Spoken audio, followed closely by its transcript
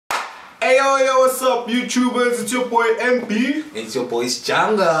Hey yo, what's up YouTubers? It's your boy MP. It's your boy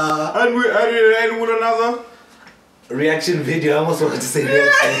Janga. And we're editing with another reaction video. I almost wanted to say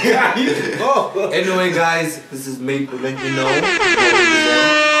reaction. Anyway guys, this is me to let you know.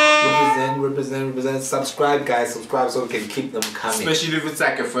 Represent. Subscribe guys, subscribe so we can keep them coming. Especially if it's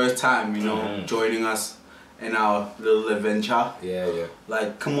like your first time, you know, joining us in our little adventure. Yeah.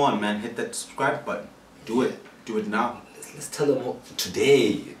 Like, come on man, hit that subscribe button. Do it now. Let's tell them what,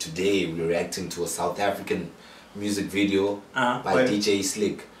 today we're reacting to a South African music video by DJ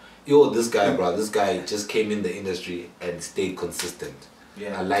Sliqe. Yo, this guy, bro, this guy just came in the industry and stayed consistent.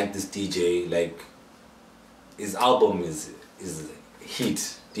 Yeah. I like this DJ. Like, his album is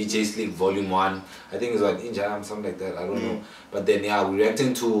hit. DJ Sliqe Volume 1. I think it's like Injam, something like that. I don't know. But then yeah, we're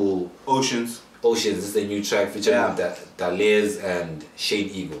reacting to Oceans. This is a new track featuring L.E.S and Shane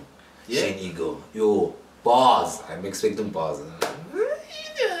Eagle. Yeah. Shane Eagle. Yo, bars. I'm expecting bars.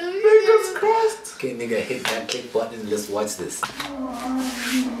 Fingers crossed. Okay, nigga, hit that click button and let's watch this.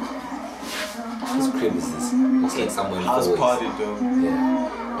 Whose crib is this? Looks like someone house party though.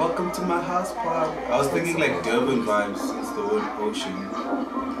 Yeah. Welcome to my house party. I was thinking like Durban vibes since the word ocean.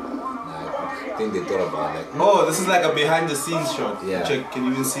 I think they thought about like. Oh, this is like a behind the scenes shot. Yeah. Check. Can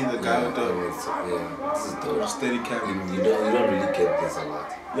you even see the guy with the this is dope. steady cam? You don't really get this a lot.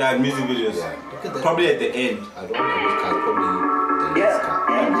 Yeah, in music videos. Yeah. Look at that. Probably at the end. I don't know which car. Probably the next car.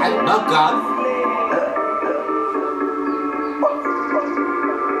 Not God.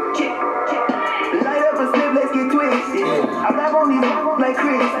 I rap on these albums like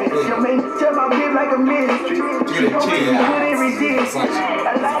Christmas. Your main tell my bib like a mystery. She gon' make you put in resistance.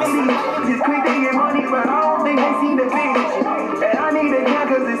 A lot of these just quick to get money, but I don't think they see the vision. And I need a count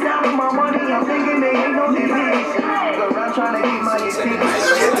cause it's time for my money. I'm thinking they ain't no division. Cause I'm trying to get my attention.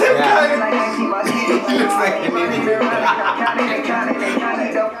 Like I see my kids. Looks like an idiot. Counting the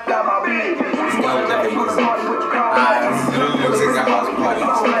f*** out my bitch. Looks like a house party.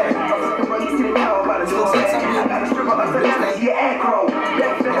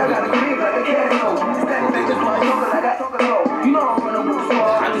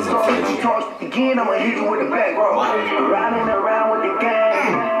 Again, I'ma hit you with the back row. Riding around with the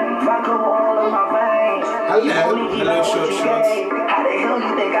gang. Vodka all in my veins. Hello, short shorts. How the hell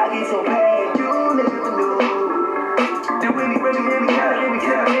you think I get so paid? You never knew.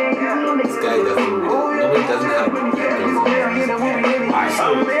 This guy nobody doesn't have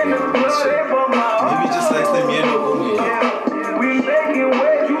Maybe just likes the miedo. We making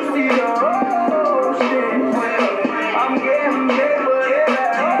waves, you see the ocean. I'm getting paper.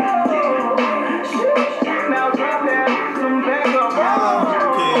 Now drop that some backup.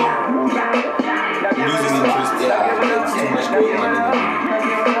 Okay. Losing interest. Yeah, there's too much going on.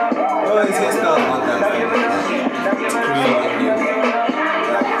 Oh, his hairstyle on that.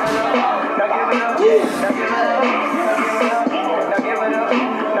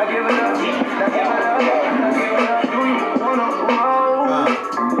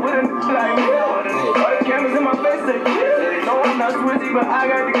 But I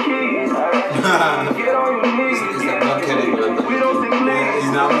got the keys. Get on your knees. We don't sing lyrics.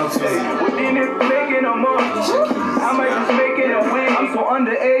 He's not on Twizy. Within it, making a month. I might just make it a win. I'm so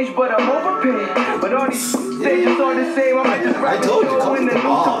underage, but I'm overpaid. But all these stages are the same. I might just I told you, come with the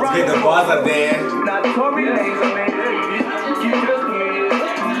bars. Okay, the bars are there. Not Tory Lanez, man. Keep blessing me.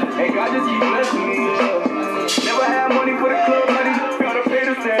 Hey, God just keep blessing me. Never had money for the club, money. Gotta pay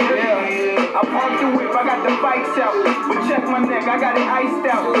the same. I parked the whip, I got the bikes out. But check my neck, I got it iced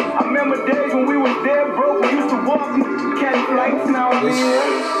out. I remember days when we was dead broke. We used to walk, catch flights now. Party.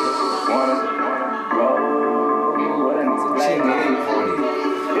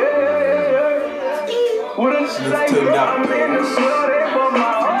 What a sight, turned out. I'm in the shorty for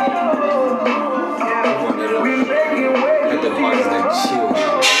my we making waves. Like the party's like chill.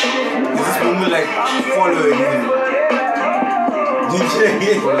 This is woman like following him. DJ,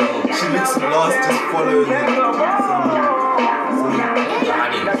 she looks lost just following him.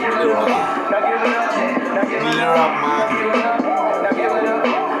 Really rock, man.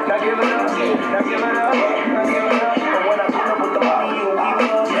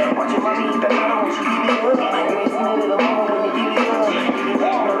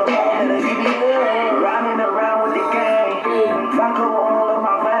 Riding around with the gang. Vodka all in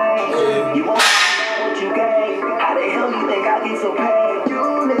my veins. You won't what you gave. How the hell you think I get so paid? You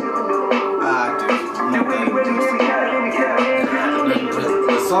never knew.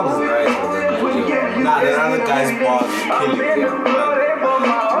 The song is nice, but then nah, the other guy's bars killing it.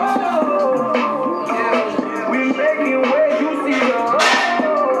 We making waves, you see the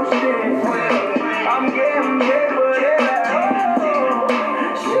ocean. I'm getting paper.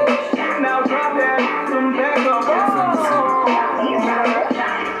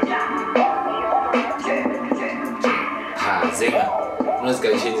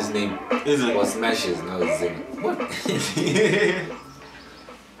 Is it? Or smashes, now it's Zim. What?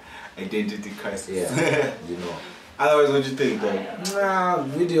 Identity crisis. Yeah, you know. Otherwise, what do you think though? Nah,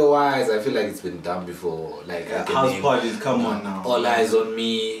 video wise, I feel like it's been done before. Like house parties, come on now. All Eyes on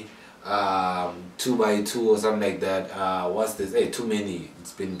Me, 2x2 or something like that. What's this? Hey, too many.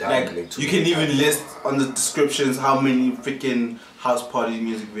 It's been done. Like you can even list on the descriptions how many freaking house party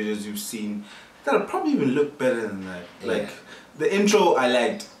music videos you've seen. That'll probably even look better than that. Yeah. Like the intro, I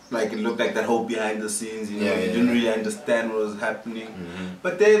liked. Like it looked like that whole behind the scenes. You know, you didn't really understand what was happening.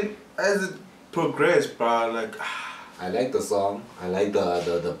 But then as it progressed, bro, like. I like the song. I like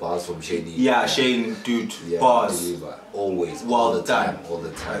the bars from Shady. Yeah, Shane, dude, bars. Deliver. Always, well all the done. time, all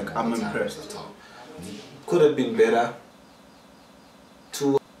the time. Like, I'm impressed. Could have been better.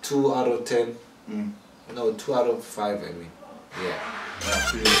 2 out of 10. No, 2 out of 5. I mean,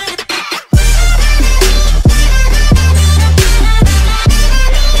 yeah.